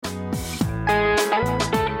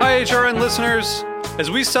HRN listeners.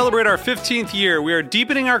 As we celebrate our 15th year, we are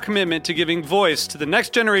deepening our commitment to giving voice to the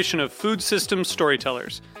next generation of food systems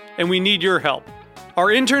storytellers, and we need your help. Our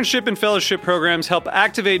internship and fellowship programs help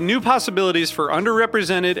activate new possibilities for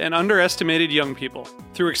underrepresented and underestimated young people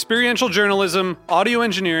through experiential journalism, audio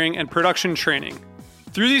engineering, and production training.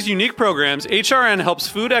 Through these unique programs, HRN helps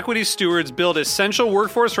food equity stewards build essential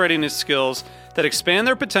workforce readiness skills that expand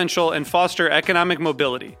their potential and foster economic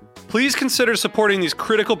mobility. Please consider supporting these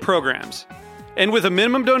critical programs. And with a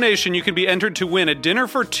minimum donation, you can be entered to win a dinner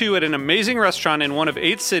for two at an amazing restaurant in one of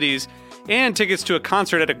 8 cities and tickets to a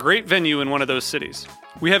concert at a great venue in one of those cities.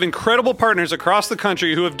 We have incredible partners across the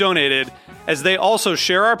country who have donated, as they also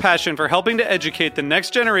share our passion for helping to educate the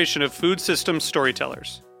next generation of food systems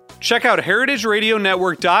storytellers. Check out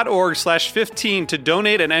heritageradionetwork.org/15 to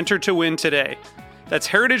donate and enter to win today. That's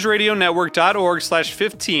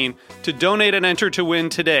heritageradionetwork.org/15 to donate and enter to win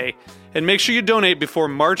today. And make sure you donate before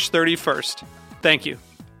March 31st. Thank you.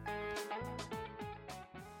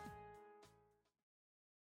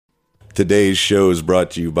 Today's show is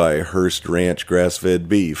brought to you by Hearst Ranch Grass-Fed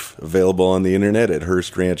Beef, available on the internet at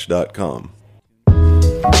HearstRanch.com.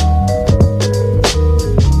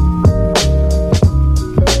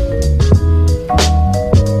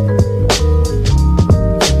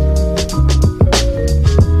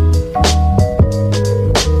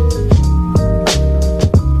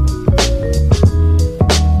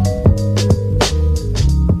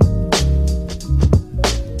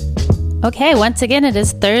 Okay, once again, it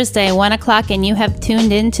is Thursday, 1 o'clock, and you have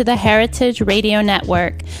tuned in to the Heritage Radio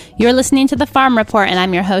Network. You're listening to The Farm Report, and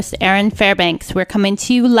I'm your host, Erin Fairbanks. We're coming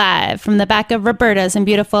to you live from the back of Roberta's in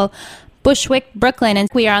beautiful Bushwick, Brooklyn, and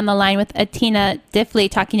we are on the line with Atina Diffley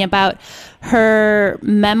talking about her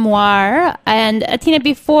memoir. And Atina,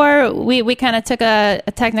 before we kind of took a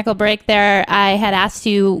technical break there, I had asked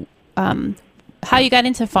you how you got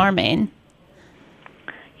into farming.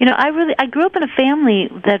 You know, I grew up in a family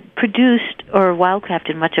that produced or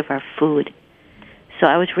wildcrafted much of our food. So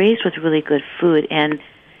I was raised with really good food, and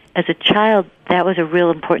as a child, that was a real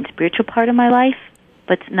important spiritual part of my life,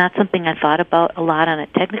 but not something I thought about a lot on a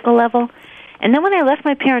technical level. And then when I left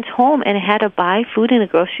my parents' home and had to buy food in a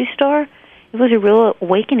grocery store, it was a real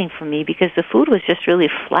awakening for me because the food was just really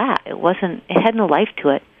flat. It had no life to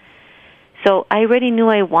it. So I already knew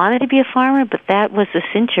I wanted to be a farmer, but that was the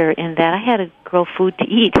cincher in that I had to grow food to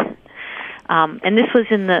eat. And this was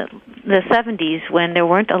in the 70s when there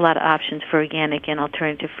weren't a lot of options for organic and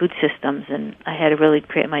alternative food systems, and I had to really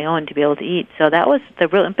create my own to be able to eat. So that was the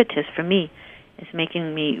real impetus for me, is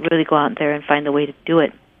making me really go out there and find a way to do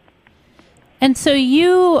it. And so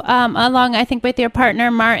you, along, I think, with your partner,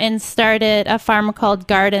 Martin, started a farm called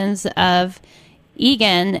Gardens of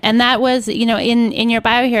Egan, and that was, you know, in your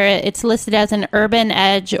bio here, it's listed as an urban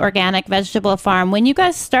edge organic vegetable farm. When you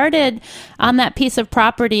guys started on that piece of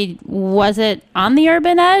property, was it on the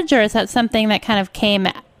urban edge, or is that something that kind of came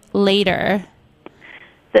later?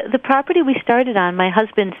 The property we started on, my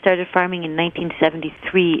husband started farming in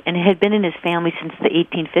 1973, and it had been in his family since the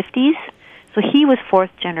 1850s, so he was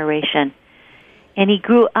 4th generation. And he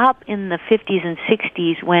grew up in the 50s and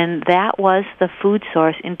 60s when that was the food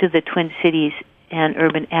source into the Twin Cities and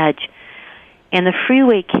urban edge. And the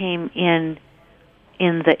freeway came in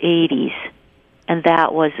the 80s, and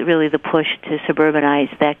that was really the push to suburbanize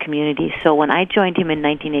that community. So when I joined him in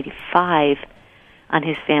 1985 on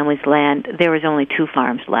his family's land, there was only 2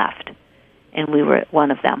 farms left, and we were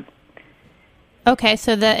one of them. Okay,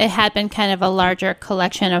 so it had been kind of a larger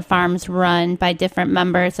collection of farms run by different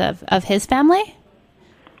members of his family?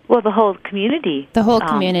 Well, the whole community. The whole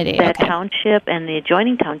community, That okay. township and the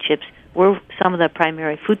adjoining townships were some of the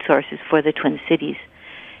primary food sources for the Twin Cities.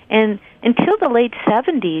 And until the late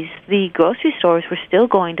 70s, the grocery stores were still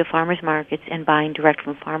going to farmers markets and buying direct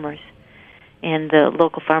from farmers. And the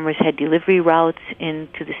local farmers had delivery routes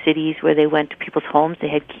into the cities where they went to people's homes. They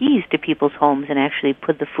had keys to people's homes and actually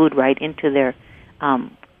put the food right into their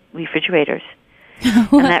refrigerators.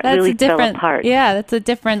 Well, and that really fell apart. Yeah, that's a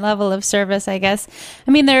different level of service, I guess.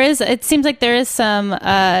 I mean, it seems like there is some,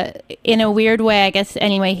 in a weird way, I guess,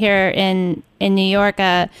 anyway, here in New York,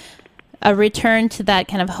 a return to that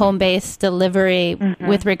kind of home-based delivery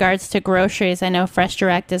with regards to groceries. I know Fresh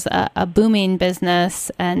Direct is a booming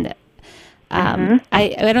business, and I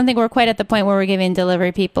don't think we're quite at the point where we're giving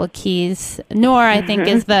delivery people keys, nor I think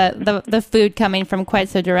is the food coming from quite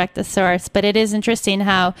so direct a source. But it is interesting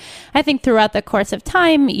how I think throughout the course of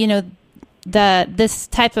time, you know, this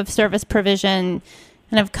type of service provision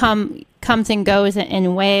kind of comes and goes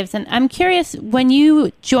in waves. And I'm curious, when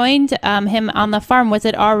you joined him on the farm, was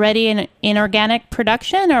it already in organic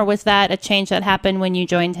production, or was that a change that happened when you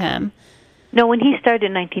joined him? No, when he started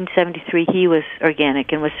in 1973, he was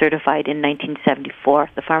organic and was certified in 1974.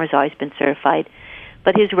 The farm has always been certified.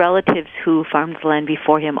 But his relatives who farmed the land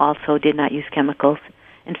before him also did not use chemicals.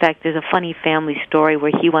 In fact, there's a funny family story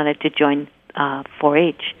where he wanted to join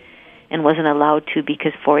 4-H and wasn't allowed to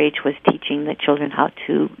because 4-H was teaching the children how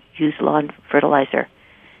to use lawn fertilizer.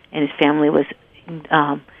 And his family was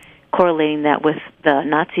correlating that with the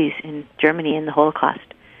Nazis in Germany and the Holocaust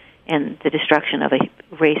and the destruction of a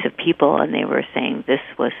race of people, and they were saying this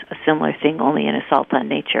was a similar thing, only an assault on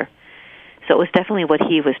nature. So it was definitely what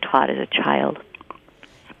he was taught as a child.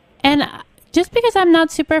 And just because I'm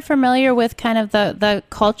not super familiar with kind of the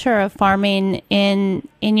culture of farming in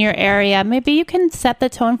your area, maybe you can set the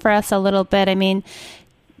tone for us a little bit. I mean,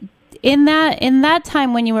 in that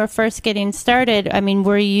time when you were first getting started, I mean,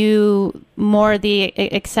 were you more the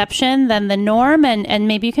exception than the norm? And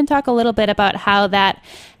maybe you can talk a little bit about how that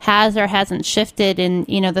has or hasn't shifted in,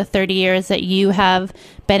 the 30 years that you have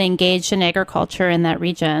been engaged in agriculture in that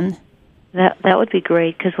region. That would be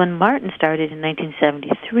great, because when Martin started in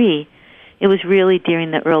 1973, it was really during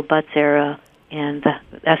the Earl Butz era and the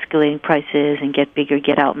escalating prices and get bigger,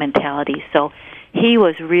 get out mentality. So he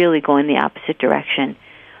was really going the opposite direction.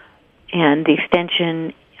 And the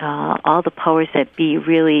extension, all the powers that be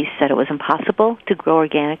really said it was impossible to grow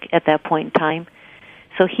organic at that point in time.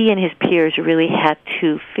 So he and his peers really had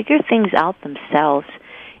to figure things out themselves.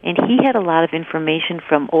 And he had a lot of information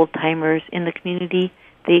from old-timers in the community.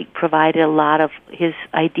 They provided a lot of his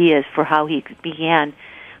ideas for how he began.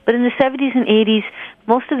 But in the 70s and 80s,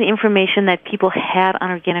 most of the information that people had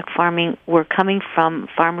on organic farming were coming from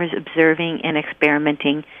farmers observing and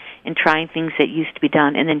experimenting and trying things that used to be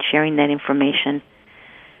done and then sharing that information.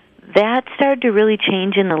 That started to really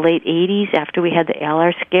change in the late 80s after we had the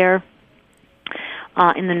LR scare.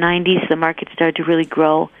 In the 90s, the market started to really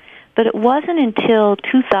grow. But it wasn't until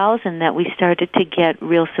 2000 that we started to get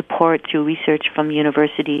real support through research from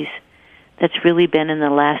universities. That's really been in the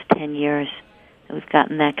last 10 years that we've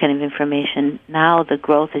gotten that kind of information. Now the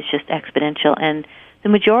growth is just exponential, and the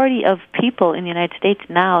majority of people in the United States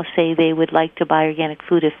now say they would like to buy organic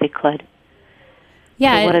food if they could.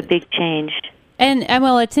 Yeah. So what a big change. And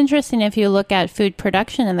well, it's interesting if you look at food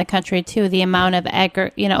production in the country too, the amount of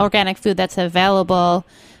organic food that's available,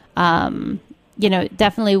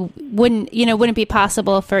 definitely wouldn't be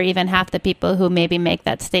possible for even half the people who maybe make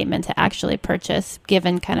that statement to actually purchase,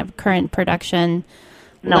 given kind of current production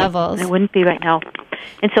levels. No, it wouldn't be right now.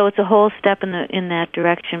 And so it's a whole step in that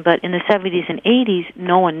direction. But in the 70s and 80s,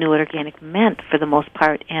 no one knew what organic meant for the most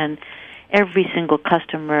part, and every single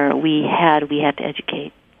customer we had to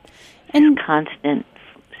educate. And it's a constant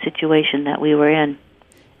situation that we were in.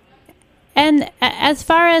 And as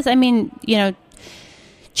far as,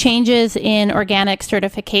 changes in organic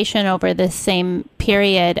certification over this same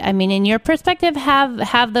period, in your perspective,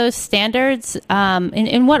 have those standards,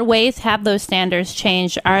 in what ways have those standards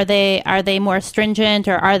changed? Are they more stringent,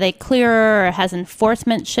 or are they clearer, or has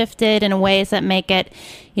enforcement shifted in ways that make it,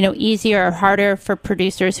 easier or harder for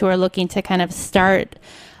producers who are looking to kind of start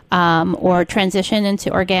or transition into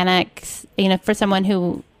organics, for someone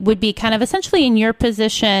who would be kind of essentially in your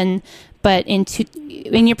position, but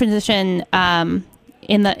in your position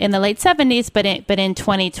in the late 70s, but in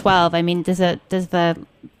 2012, does the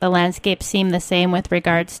landscape seem the same with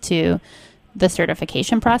regards to the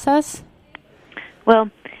certification process? Well,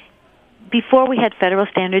 before we had federal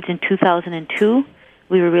standards in 2002,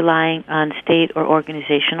 we were relying on state or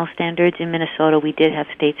organizational standards. In Minnesota, we did have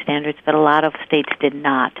state standards, but a lot of states did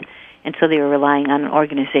not. And so they were relying on an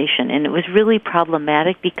organization. And it was really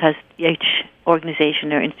problematic because each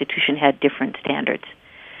organization or institution had different standards.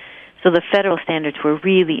 So the federal standards were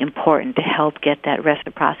really important to help get that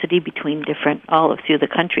reciprocity between all through the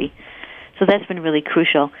country. So that's been really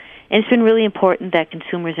crucial. And it's been really important that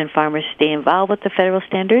consumers and farmers stay involved with the federal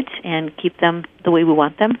standards and keep them the way we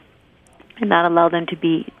want them and not allow them to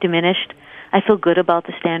be diminished. I feel good about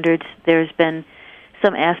the standards. There's been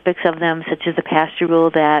some aspects of them, such as the pasture rule,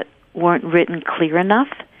 that weren't written clear enough,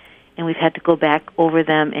 and we've had to go back over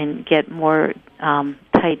them and get more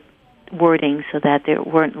tight wording so that there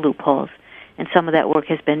weren't loopholes. And some of that work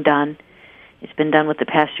has been done. It's been done with the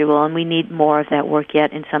pasture rule, and we need more of that work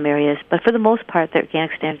yet in some areas. But for the most part, the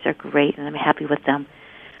organic standards are great, and I'm happy with them.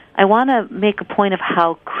 I want to make a point of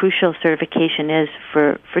how crucial certification is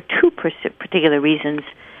for two particular reasons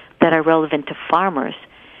that are relevant to farmers.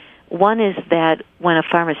 One is that when a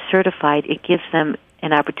farmer is certified, it gives them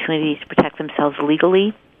an opportunity to protect themselves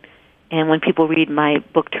legally. And when people read my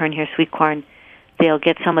book, Turn Here, Sweet Corn, they'll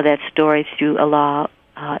get some of that story through a law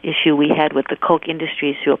issue we had with the Coke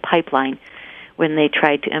Industries through a pipeline when they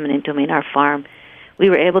tried to eminent domain our farm. we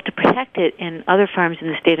were able to protect it in other farms in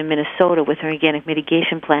the state of Minnesota with an organic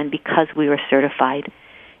mitigation plan because we were certified.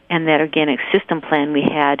 And that organic system plan we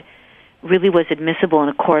had really was admissible in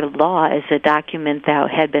a court of law as a document that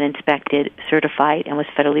had been inspected, certified, and was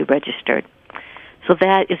federally registered. So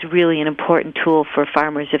that is really an important tool for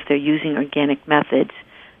farmers if they're using organic methods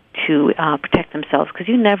to protect themselves, because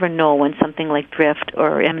you never know when something like drift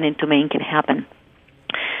or eminent domain can happen.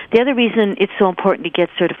 The other reason it's so important to get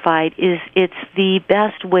certified is it's the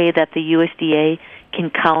best way that the USDA can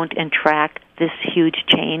count and track this huge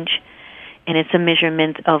change, and it's a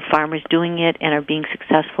measurement of farmers doing it and are being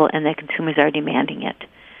successful and that consumers are demanding it.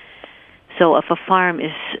 So if a farm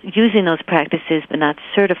is using those practices but not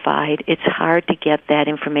certified, it's hard to get that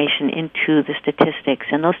information into the statistics.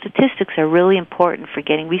 And those statistics are really important for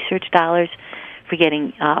getting research dollars, for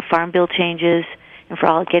getting farm bill changes, and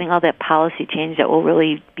for getting all that policy change that will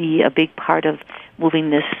really be a big part of moving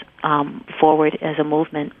this forward as a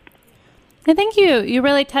movement. I think you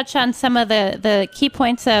really touched on some of the key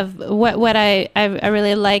points of what I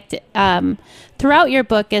really liked throughout your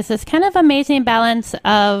book is this kind of amazing balance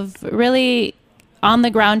of really on the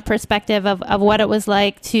ground perspective of what it was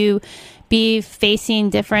like to be facing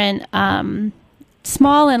different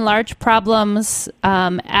small and large problems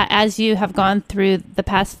as you have gone through the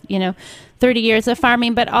past 30 years of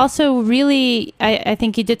farming, but also really I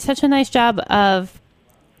think you did such a nice job of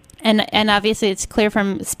and obviously it's clear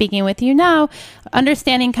from speaking with you now,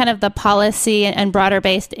 understanding kind of the policy and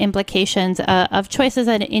broader-based implications of choices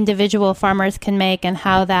that individual farmers can make and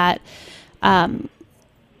how that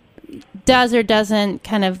does or doesn't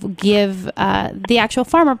kind of give the actual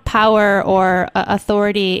farmer power or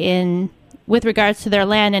authority with regards to their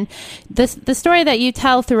land. And the story that you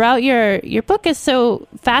tell throughout your book is so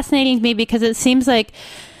fascinating to me because it seems like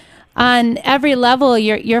on every level,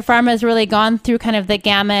 your farm has really gone through kind of the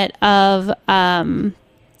gamut of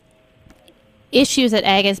issues that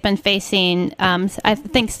ag has been facing. I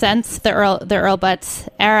think since the Earl Butz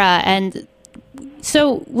era, and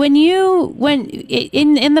so when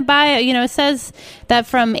in the bio, it says that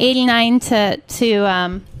from '89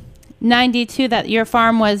 to '92 that your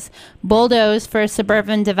farm was bulldozed for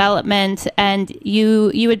suburban development, and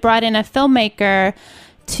you had brought in a filmmaker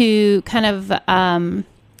to kind of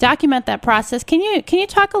document that process. Can you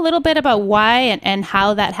talk a little bit about why and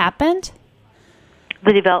how that happened?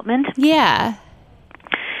 The development? Yeah.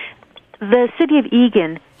 The city of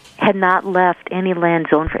Eagan had not left any land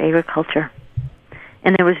zoned for agriculture.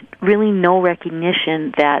 And there was really no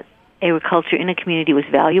recognition that agriculture in a community was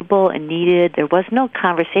valuable and needed. There was no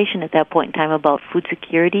conversation at that point in time about food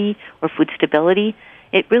security or food stability.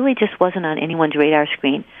 It really just wasn't on anyone's radar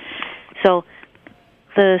screen. So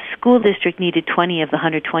the school district needed 20 of the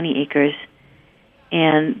 120 acres,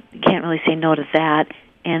 and you can't really say no to that.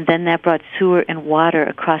 And then that brought sewer and water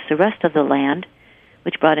across the rest of the land,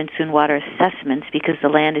 which brought in sewer and water assessments because the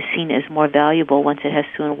land is seen as more valuable once it has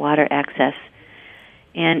sewer and water access.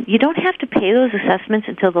 And you don't have to pay those assessments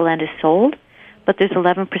until the land is sold, but there's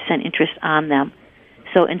 11% interest on them.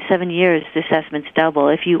 So in 7 years, the assessments double.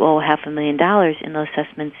 If you owe $500,000 in those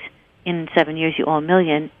assessments, in 7 years you owe $1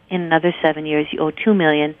 million. In another 7 years you owe $2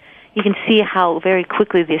 million. You can see how very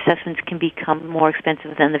quickly the assessments can become more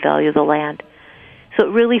expensive than the value of the land. So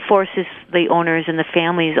it really forces the owners and the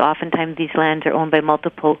families, oftentimes these lands are owned by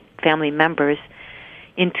multiple family members,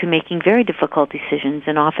 into making very difficult decisions,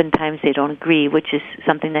 and oftentimes they don't agree, which is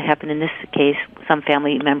something that happened in this case. Some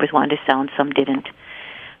family members wanted to sell and some didn't.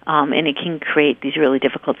 And it can create these really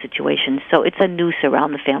difficult situations. So it's a noose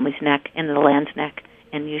around the family's neck and the land's neck,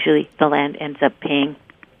 and usually the land ends up paying.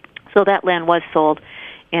 So that land was sold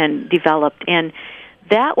and developed, and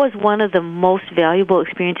that was one of the most valuable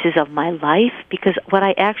experiences of my life, because what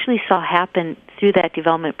I actually saw happen through that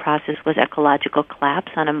development process was ecological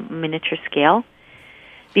collapse on a miniature scale,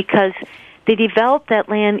 because they developed that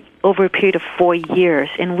land over a period of 4 years,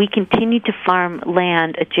 and we continued to farm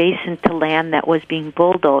land adjacent to land that was being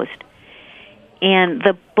bulldozed. And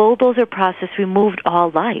the bulldozer process removed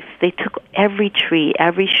all life. They took every tree,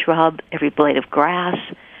 every shrub, every blade of grass,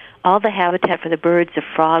 all the habitat for the birds, the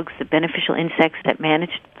frogs, the beneficial insects that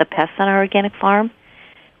managed the pests on our organic farm.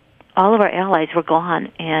 All of our allies were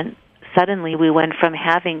gone, and suddenly we went from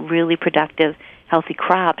having really productive, healthy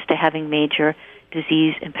crops to having major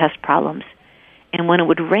disease and pest problems. And when it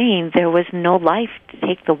would rain, there was no life to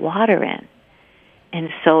take the water in. And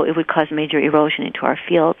so it would cause major erosion into our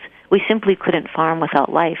fields. We simply couldn't farm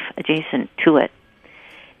without life adjacent to it.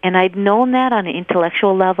 And I'd known that on an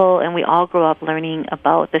intellectual level, and we all grew up learning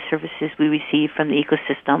about the services we receive from the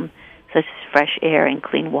ecosystem, such as fresh air and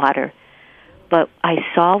clean water. But I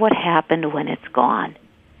saw what happened when it's gone.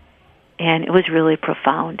 and it was really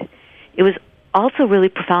profound. It was also really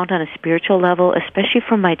profound on a spiritual level, especially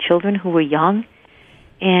for my children who were young.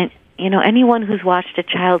 And, anyone who's watched a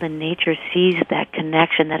child in nature sees that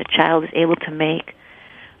connection that a child is able to make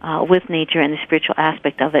with nature and the spiritual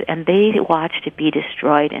aspect of it, and they watched it be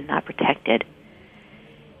destroyed and not protected.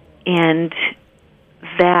 And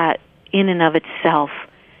that, in and of itself,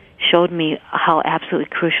 showed me how absolutely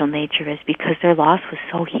crucial nature is, because their loss was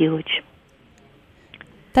so huge.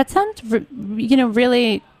 That sounds,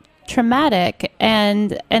 really traumatic.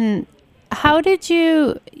 And how did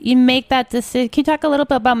you make that decision? Can you talk a little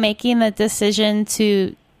bit about making the decision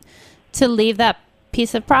to leave that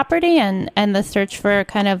piece of property and the search for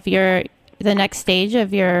kind of the next stage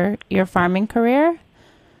of your farming career?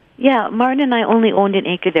 Yeah, Martin and I only owned an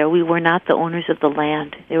acre there. We were not the owners of the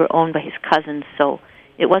land. They were owned by his cousins, so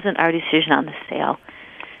it wasn't our decision on the sale.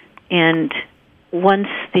 And once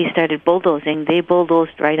they started bulldozing, they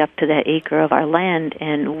bulldozed right up to that acre of our land,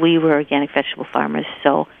 and we were organic vegetable farmers,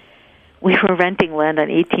 so we were renting land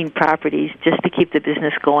on 18 properties just to keep the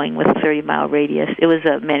business going with a 30-mile radius. It was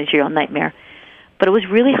a managerial nightmare. But it was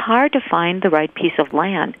really hard to find the right piece of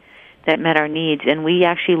land that met our needs, and we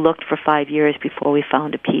actually looked for 5 years before we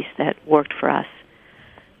found a piece that worked for us.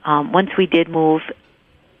 Once we did move,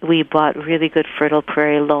 we bought really good fertile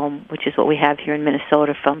prairie loam, which is what we have here in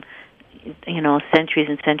Minnesota from, centuries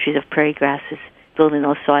and centuries of prairie grasses building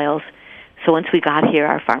those soils. So once we got here,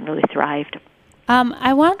 our farm really thrived.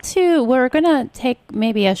 We're going to take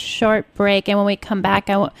maybe a short break, and when we come back,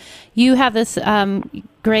 you have this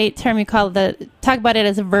great term you talk about it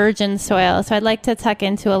as virgin soil. So I'd like to tuck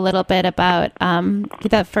into a little bit about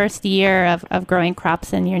that first year of growing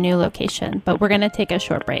crops in your new location, but we're going to take a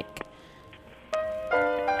short break.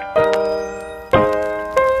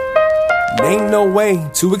 Ain't no way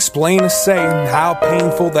to explain or say how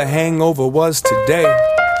painful the hangover was today.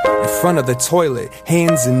 In front of the toilet,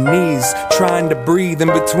 hands and knees, trying to breathe in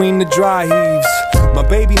between the dry heaves. My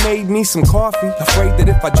baby made me some coffee, afraid that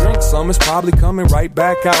if I drink some, it's probably coming right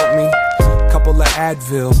back out me. Couple of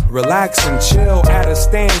Advil, relax and chill, at a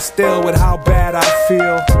standstill with how bad I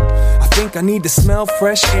feel. I think I need to smell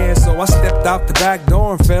fresh air, so I stepped out the back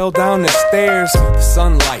door and fell down the stairs. The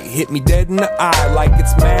sunlight hit me dead in the eye, like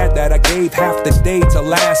it's mad that I gave half the day to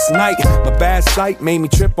last night. My bad sight made me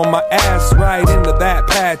trip on my ass right into that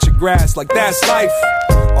patch of grass, like that's life.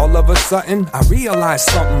 All of a sudden, I realized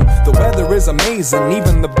something. The weather is amazing,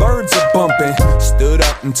 even the birds are bumping. Stood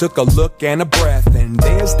up and took a look and a breath, and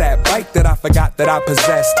there's that bike that I forgot that I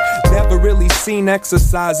possessed. Never really seen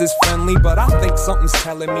exercise as friendly, but I think something's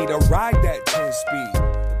telling me to ride that 10 speed.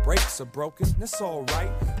 The brakes are broken, it's alright.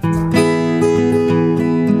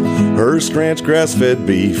 Hearst Ranch grass-fed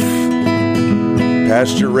beef,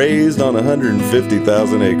 pasture raised on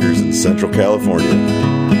 150,000 acres in Central California.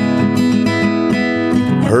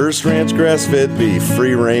 Hearst Ranch grass-fed beef,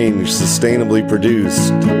 free range, sustainably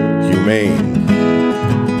produced, humane.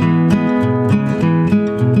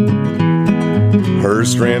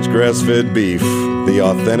 Hearst Ranch grass-fed beef, the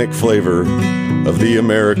authentic flavor of the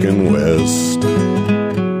American West.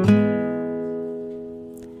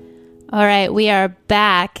 All right, we are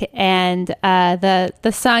back, and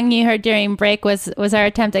the song you heard during break was our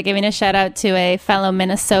attempt at giving a shout out to a fellow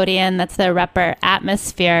Minnesotian. That's the rapper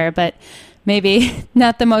Atmosphere, but maybe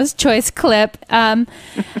not the most choice clip. Atina,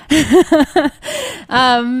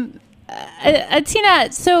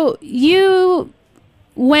 so you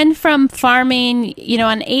went from farming,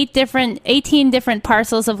 on 18 different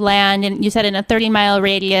parcels of land, and you said in a 30-mile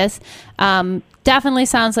radius. Definitely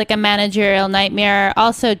sounds like a managerial nightmare.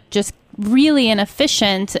 Also, just really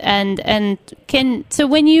inefficient. So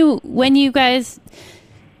when you guys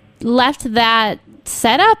left that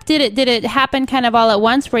setup, did it happen kind of all at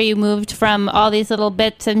once, where you moved from all these little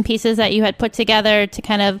bits and pieces that you had put together to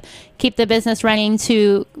kind of keep the business running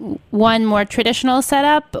to one more traditional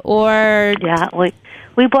setup? Or yeah,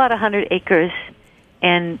 we bought 100 acres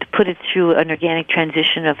and put it through an organic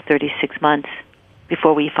transition of 36 months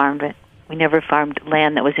before we farmed it. We never farmed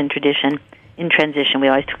land that was in transition. We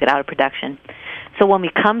always took it out of production. So when we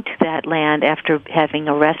come to that land after having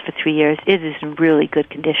a rest for 3 years, it is in really good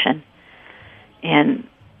condition. And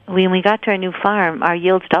when we got to our new farm, our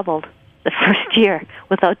yields doubled the first year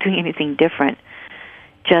without doing anything different,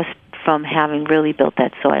 just from having really built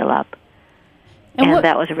that soil up. And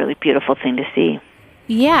that was a really beautiful thing to see.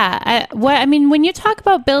 Yeah. When you talk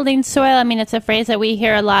about building soil, it's a phrase that we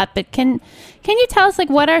hear a lot, but can you tell us,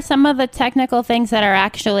 what are some of the technical things that are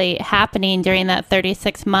actually happening during that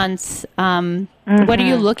 36 months? What are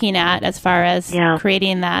you looking at as far as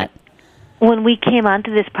creating that? When we came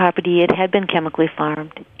onto this property, it had been chemically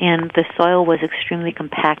farmed, and the soil was extremely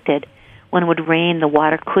compacted, when it would rain, the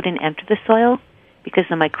water couldn't enter the soil because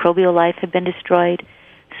the microbial life had been destroyed.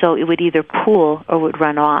 So it would either pool or would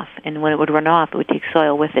run off. And when it would run off, it would take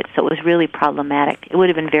soil with it. So it was really problematic. It would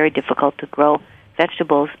have been very difficult to grow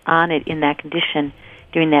vegetables on it in that condition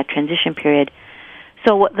during that transition period.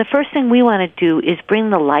 So the first thing we want to do is bring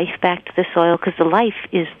the life back to the soil, because the life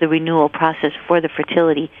is the renewal process for the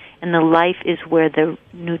fertility, and the life is where the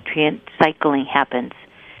nutrient cycling happens.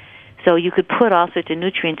 So you could put all sorts of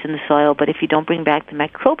nutrients in the soil, but if you don't bring back the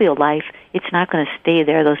microbial life, it's not going to stay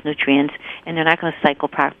there, those nutrients, and they're not going to cycle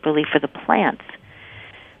properly for the plants.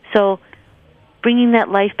 So bringing that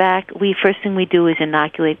life back, first thing we do is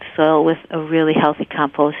inoculate the soil with a really healthy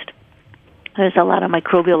compost. There's a lot of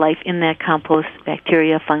microbial life in that compost,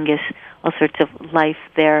 bacteria, fungus, all sorts of life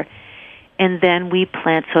there. And then we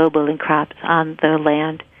plant soil-building crops on the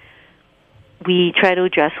land. We try to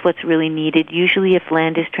address what's really needed. Usually if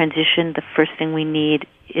land is transitioned, the first thing we need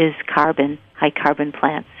is carbon, high-carbon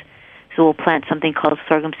plants. So we'll plant something called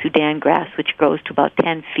sorghum Sudan grass, which grows to about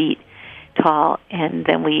 10 feet tall, and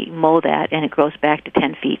then we mow that, and it grows back to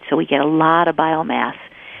 10 feet. So we get a lot of biomass,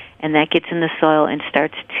 and that gets in the soil and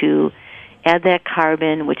starts to add that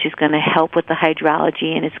carbon, which is going to help with the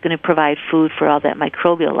hydrology, and it's going to provide food for all that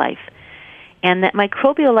microbial life. And that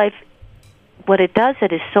microbial life, what it does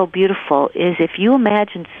that is so beautiful is if you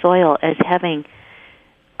imagine soil as having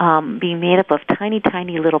being made up of tiny,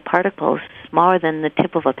 tiny little particles, smaller than the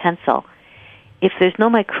tip of a pencil, if there's no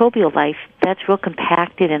microbial life, that's real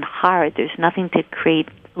compacted and hard. There's nothing to create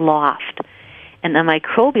loft. And the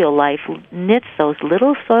microbial life knits those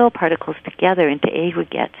little soil particles together into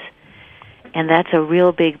aggregates. And that's a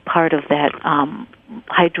real big part of that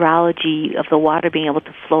hydrology of the water being able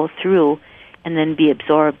to flow through and then be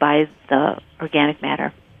absorbed by the organic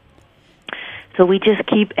matter. So we just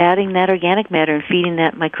keep adding that organic matter and feeding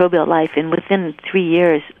that microbial life, and within 3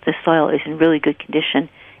 years, the soil is in really good condition,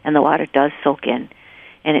 and the water does soak in,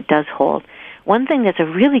 and it does hold. One thing that's a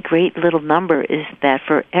really great little number is that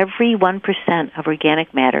for every 1% of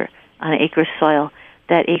organic matter on an acre of soil,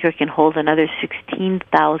 that acre can hold another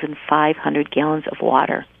 16,500 gallons of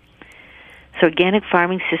water. So organic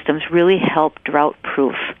farming systems really help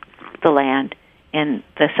drought-proof the land and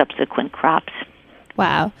the subsequent crops.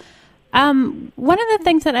 Wow. One of the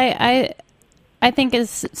things that I think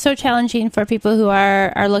is so challenging for people who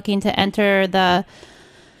are looking to enter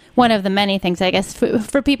one of the many things, I guess,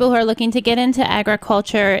 for people who are looking to get into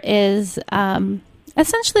agriculture is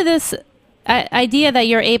essentially this idea that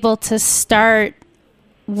you're able to start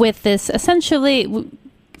with this essentially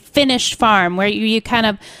finished farm where you kind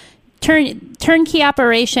of turnkey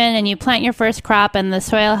operation and you plant your first crop and the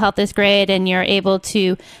soil health is great and you're able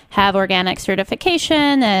to have organic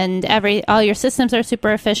certification and all your systems are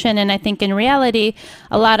super efficient. And I think in reality,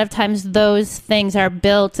 a lot of times those things are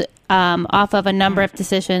built off of a number of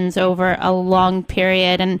decisions over a long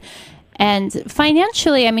period. And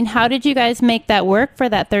financially, I mean, how did you guys make that work for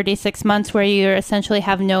that 36 months where you essentially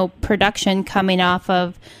have no production coming off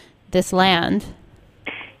of this land?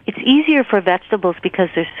 It's easier for vegetables because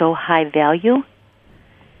they're so high value.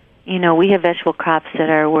 You know, we have vegetable crops that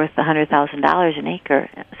are worth $100,000 an acre.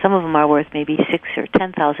 Some of them are worth maybe $6,000 or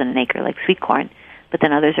 $10,000 an acre, like sweet corn, but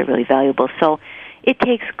then others are really valuable. So it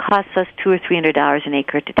costs us $200 or $300 an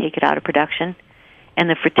acre to take it out of production. And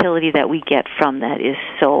the fertility that we get from that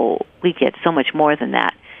we get so much more than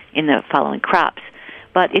that in the following crops.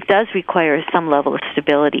 But it does require some level of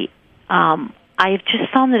stability. I've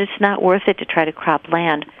just found that it's not worth it to try to crop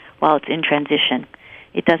land while it's in transition.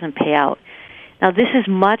 It doesn't pay out. Now, this is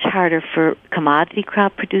much harder for commodity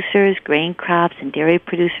crop producers, grain crops, and dairy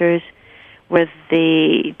producers, where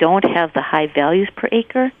they don't have the high values per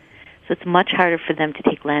acre, so it's much harder for them to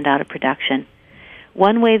take land out of production.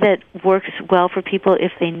 One way that works well for people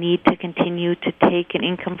if they need to continue to take an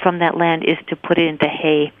income from that land is to put it into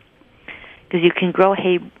hay, because you can grow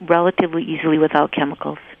hay relatively easily without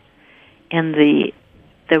chemicals. And the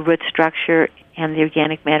root structure and the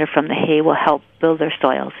organic matter from the hay will help build their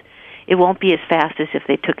soils. It won't be as fast as if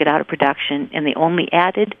they took it out of production and they only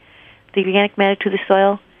added the organic matter to the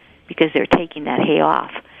soil because they're taking that hay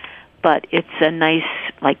off. But it's a nice,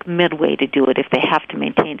 midway to do it if they have to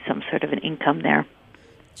maintain some sort of an income there.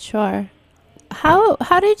 Sure. How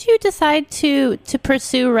did you decide to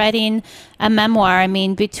pursue writing a memoir? I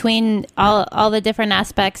mean, between all the different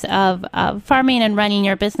aspects of farming and running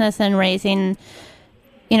your business and raising,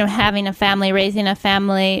 having a family, raising a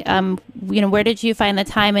family, where did you find the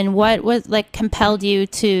time and what was compelled you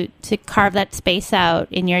to carve that space out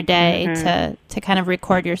in your day to kind of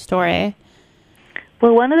record your story?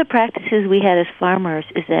 Well, one of the practices we had as farmers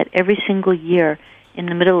is that every single year in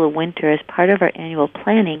the middle of winter, as part of our annual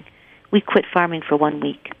planning, we quit farming for 1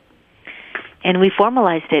 week. And we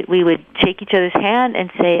formalized it. We would shake each other's hand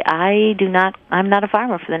and say, I'm not a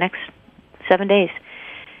farmer for the next 7 days.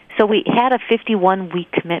 So we had a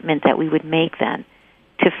 51-week commitment that we would make then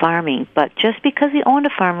to farming. But just because we owned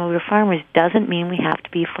a farm and we were farmers doesn't mean we have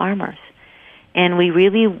to be farmers. And we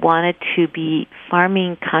really wanted to be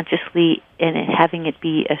farming consciously and having it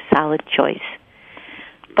be a solid choice.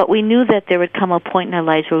 But we knew that there would come a point in our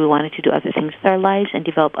lives where we wanted to do other things with our lives and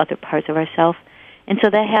develop other parts of ourselves. And so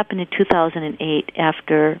that happened in 2008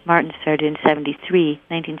 after Martin started in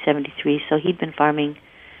 1973. So he'd been farming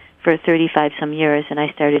for 35-some years, and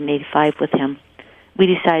I started in 85 with him. We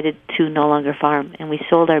decided to no longer farm, and we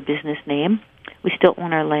sold our business name. We still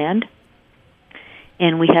own our land,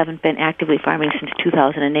 and we haven't been actively farming since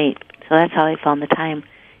 2008. So that's how I found the time,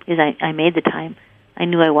 is I made the time. I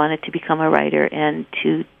knew I wanted to become a writer and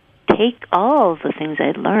to take all of the things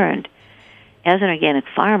I'd learned. As an organic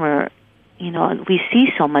farmer, we see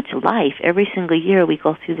so much life. Every single year we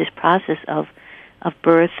go through this process of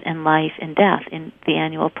birth and life and death in the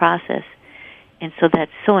annual process. And so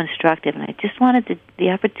that's so instructive. And I just wanted the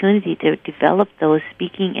opportunity to develop those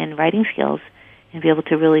speaking and writing skills and be able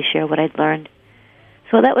to really share what I'd learned.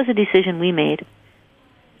 So that was a decision we made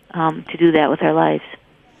to do that with our lives,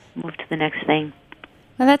 move to the next thing.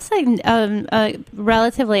 Well, that's like a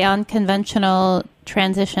relatively unconventional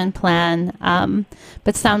transition plan,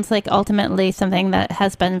 but sounds like ultimately something that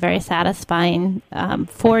has been very satisfying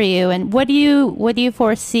for you. And what do you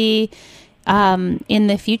foresee in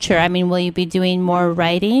the future? I mean, will you be doing more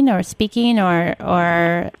writing or speaking,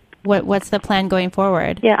 or what's the plan going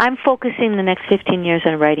forward? Yeah, I'm focusing the next 15 years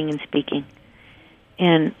on writing and speaking,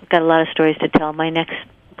 and I've got a lot of stories to tell. My next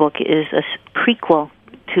book is a prequel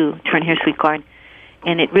to Turn Here, Sweet Corn.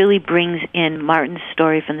 And it really brings in Martin's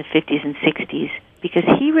story from the 50s and 60s, because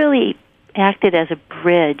he really acted as a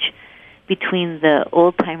bridge between the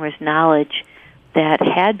old-timers' knowledge that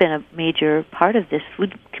had been a major part of this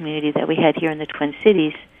food community that we had here in the Twin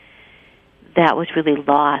Cities that was really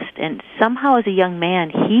lost. And somehow as a young man,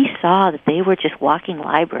 he saw that they were just walking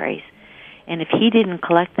libraries. And if he didn't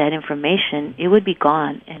collect that information, it would be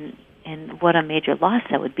gone, and what a major loss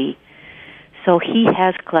that would be. So he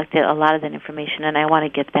has collected a lot of that information, and I want to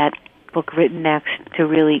get that book written next to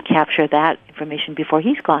really capture that information before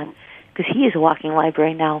he's gone, because he is a walking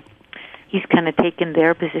library now. He's kind of taken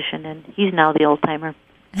their position, and he's now the old-timer.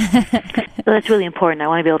 So that's really important. I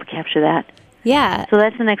want to be able to capture that. Yeah. So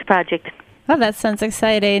that's the next project. Oh, that sounds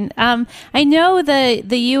exciting. I know the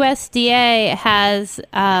USDA has...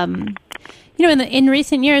 in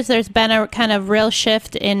recent years, there's been a kind of real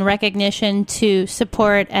shift in recognition to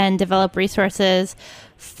support and develop resources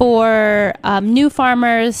for new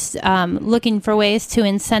farmers, looking for ways to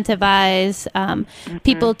incentivize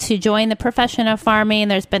people to join the profession of farming.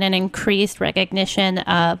 There's been an increased recognition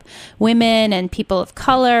of women and people of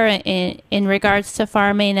color in regards to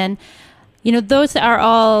farming. And those are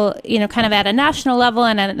all, kind of at a national level,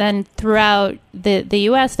 and then throughout the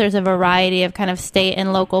U.S., there's a variety of kind of state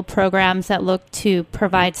and local programs that look to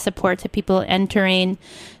provide support to people entering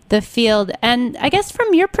the field. And I guess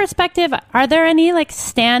from your perspective, are there any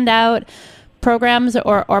standout programs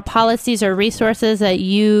or policies or resources that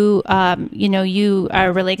you are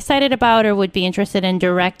really excited about or would be interested in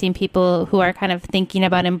directing people who are kind of thinking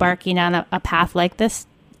about embarking on a path like this?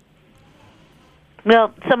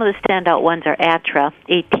 Well, some of the standout ones are ATTRA,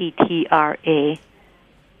 A-T-T-R-A,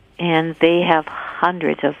 and they have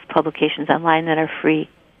hundreds of publications online that are free.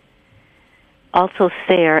 Also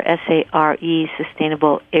SARE, S-A-R-E,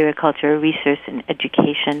 Sustainable Agriculture, Research and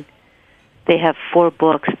Education. They have 4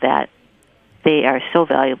 books that they are so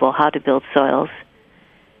valuable: how to build soils,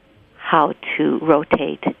 how to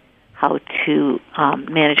rotate, how to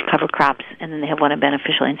manage cover crops, and then they have one on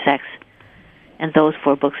beneficial insects. And those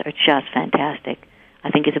 4 books are just fantastic. I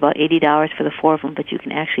think it's about $80 for the 4 of them, but you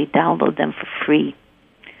can actually download them for free.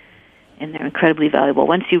 And they're incredibly valuable.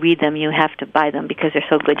 Once you read them, you have to buy them because they're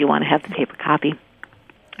so good you want to have the paper copy.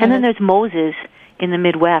 And then there's Moses in the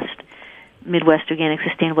Midwest Organic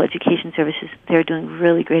Sustainable Education Services. They're doing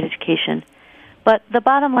really great education. But the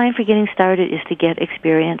bottom line for getting started is to get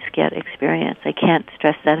experience. I can't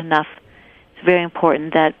stress that enough. It's very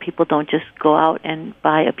important that people don't just go out and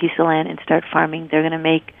buy a piece of land and start farming. They're going to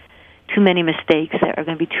make too many mistakes that are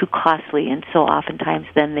going to be too costly, and so oftentimes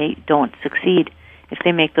then they don't succeed. If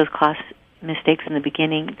they make those mistakes in the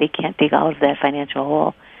beginning, they can't dig out of that financial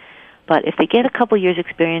hole. But if they get a couple years'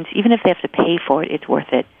 experience, even if they have to pay for it, it's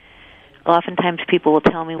worth it. Oftentimes people will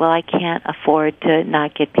tell me, well, I can't afford to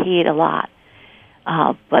not get paid a lot.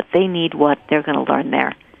 But they need what they're going to learn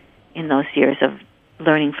there in those years of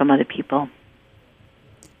learning from other people.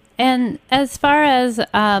 And as far as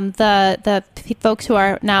the folks who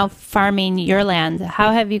are now farming your land,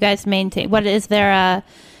 how have you guys maintained? What is there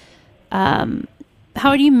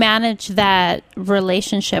how do you manage that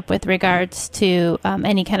relationship with regards to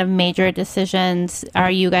any kind of major decisions? Are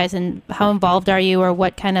you guys how involved are you, or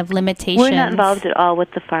what kind of limitations? We're not involved at all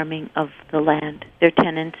with the farming of the land. They're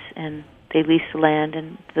tenants, and they lease the land,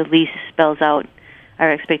 and the lease spells out our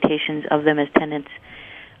expectations of them as tenants.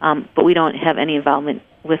 But we don't have any involvement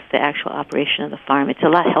with the actual operation of the farm. It's a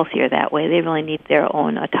lot healthier that way. They really need their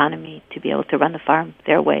own autonomy to be able to run the farm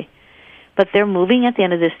their way. But they're moving at the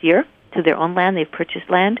end of this year to their own land. They've purchased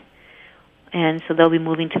land, and so they'll be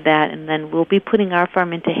moving to that, and then we'll be putting our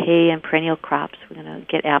farm into hay and perennial crops. We're going to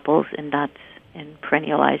get apples and nuts and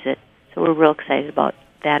perennialize it. So we're real excited about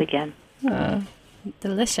that again.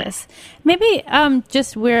 Delicious. Maybe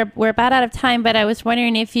just we're about out of time, but I was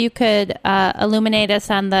wondering if you could illuminate us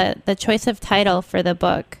on the choice of title for the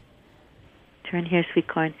book. Turn Here, Sweet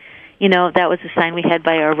Corn. You know, that was a sign we had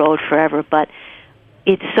by our road forever, but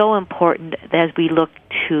it's so important as we look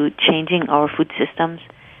to changing our food systems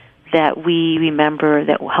that we remember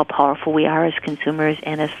that how powerful we are as consumers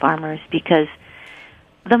and as farmers, because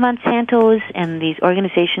the Monsantos and these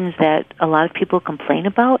organizations that a lot of people complain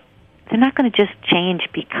about, they're not going to just change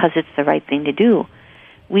because it's the right thing to do.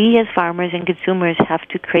 We as farmers and consumers have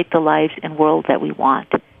to create the lives and world that we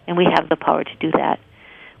want, and we have the power to do that.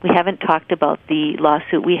 We haven't talked about the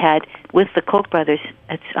lawsuit we had with the Koch brothers.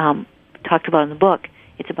 It's talked about in the book.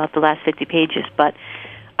 It's about the last 50 pages, but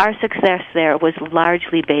our success there was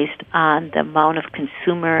largely based on the amount of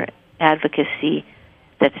consumer advocacy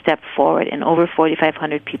that stepped forward, and over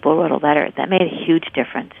 4,500 people wrote a letter. That made a huge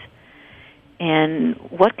difference. And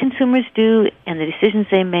what consumers do and the decisions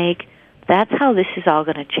they make, that's how this is all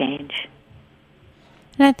going to change.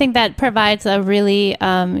 And I think that provides a really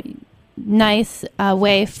nice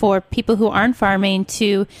way for people who aren't farming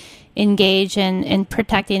to engage in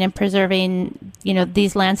protecting and preserving,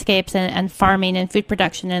 these landscapes and farming and food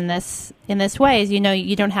production in this way.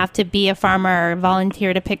 You don't have to be a farmer or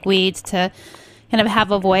volunteer to pick weeds to kind of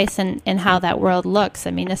have a voice in how that world looks.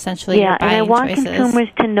 I mean, essentially, you're buying and I want choices. consumers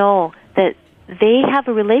to know that they have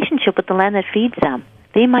a relationship with the land that feeds them.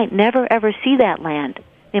 They might never, ever see that land.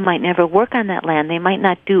 They might never work on that land. They might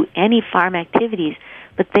not do any farm activities,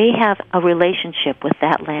 but they have a relationship with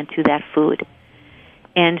that land through that food.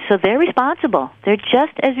 And so they're responsible. They're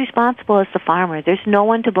just as responsible as the farmer. There's no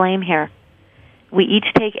one to blame here. We each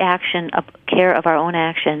take care of our own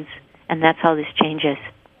actions, and that's how this changes.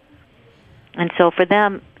 And so for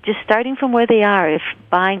them, just starting from where they are, if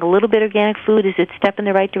buying a little bit organic food is a step in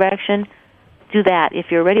the right direction, do that.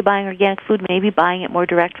 If you're already buying organic food, maybe buying it more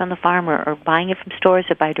direct from the farmer, or buying it from stores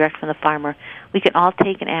that buy direct from the farmer. We can all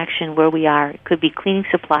take an action where we are. It could be cleaning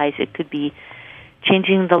supplies. It could be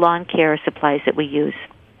changing the lawn care supplies that we use.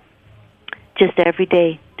 Just every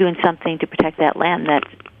day doing something to protect that land that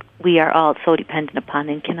we are all so dependent upon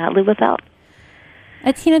and cannot live without.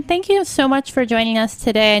 Atina, thank you so much for joining us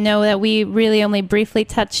today. I know that we really only briefly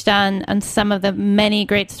touched on some of the many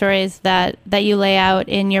great stories that you lay out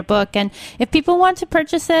in your book. And if people want to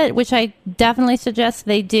purchase it, which I definitely suggest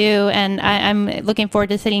they do, and I'm looking forward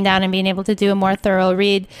to sitting down and being able to do a more thorough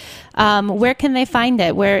read, where can they find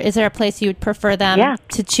it? Where is there a place you would prefer them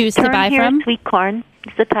to choose to buy from? Turn Here, Sweet Corn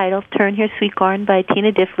is the title. Turn Here, Sweet Corn by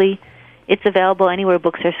Atina Diffley. It's available anywhere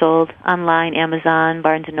books are sold, online, Amazon,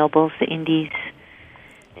 Barnes & Nobles, the Indies.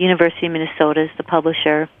 The University of Minnesota is the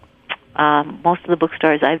publisher. Most of the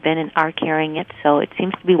bookstores I've been in are carrying it, so it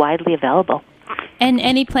seems to be widely available. And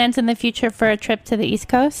any plans in the future for a trip to the East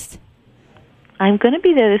Coast? I'm going to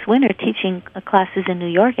be there this winter teaching classes in New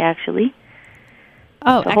York, actually.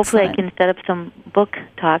 Oh, so excellent. Hopefully I can set up some book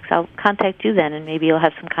talks. I'll contact you then, and maybe you'll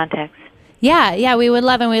have some contacts. Yeah, we'd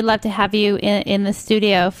love to have you in the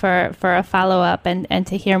studio for a follow-up and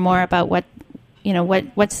to hear more about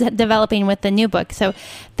what's developing with the new book. So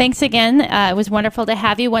thanks again. It was wonderful to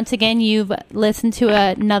have you. Once again, you've listened to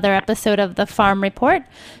another episode of The Farm Report.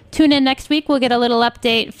 Tune in next week. We'll get a little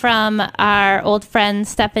update from our old friend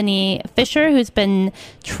Stephanie Fisher, who's been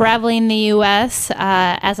traveling the U.S.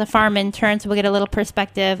 As a farm intern. So we'll get a little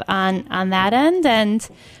perspective on that end. And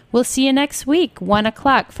we'll see you next week, 1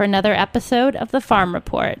 o'clock, for another episode of The Farm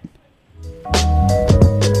Report.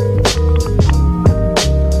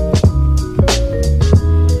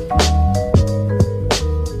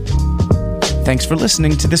 Thanks for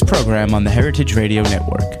listening to this program on the Heritage Radio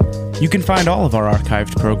Network. You can find all of our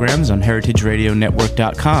archived programs on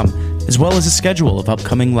heritageradionetwork.com, as well as a schedule of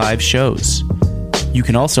upcoming live shows. You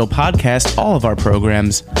can also podcast all of our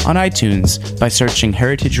programs on iTunes by searching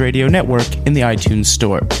Heritage Radio Network in the iTunes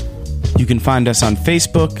Store. You can find us on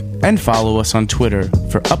Facebook and follow us on Twitter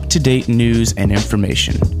for up-to-date news and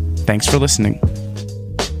information. Thanks for listening.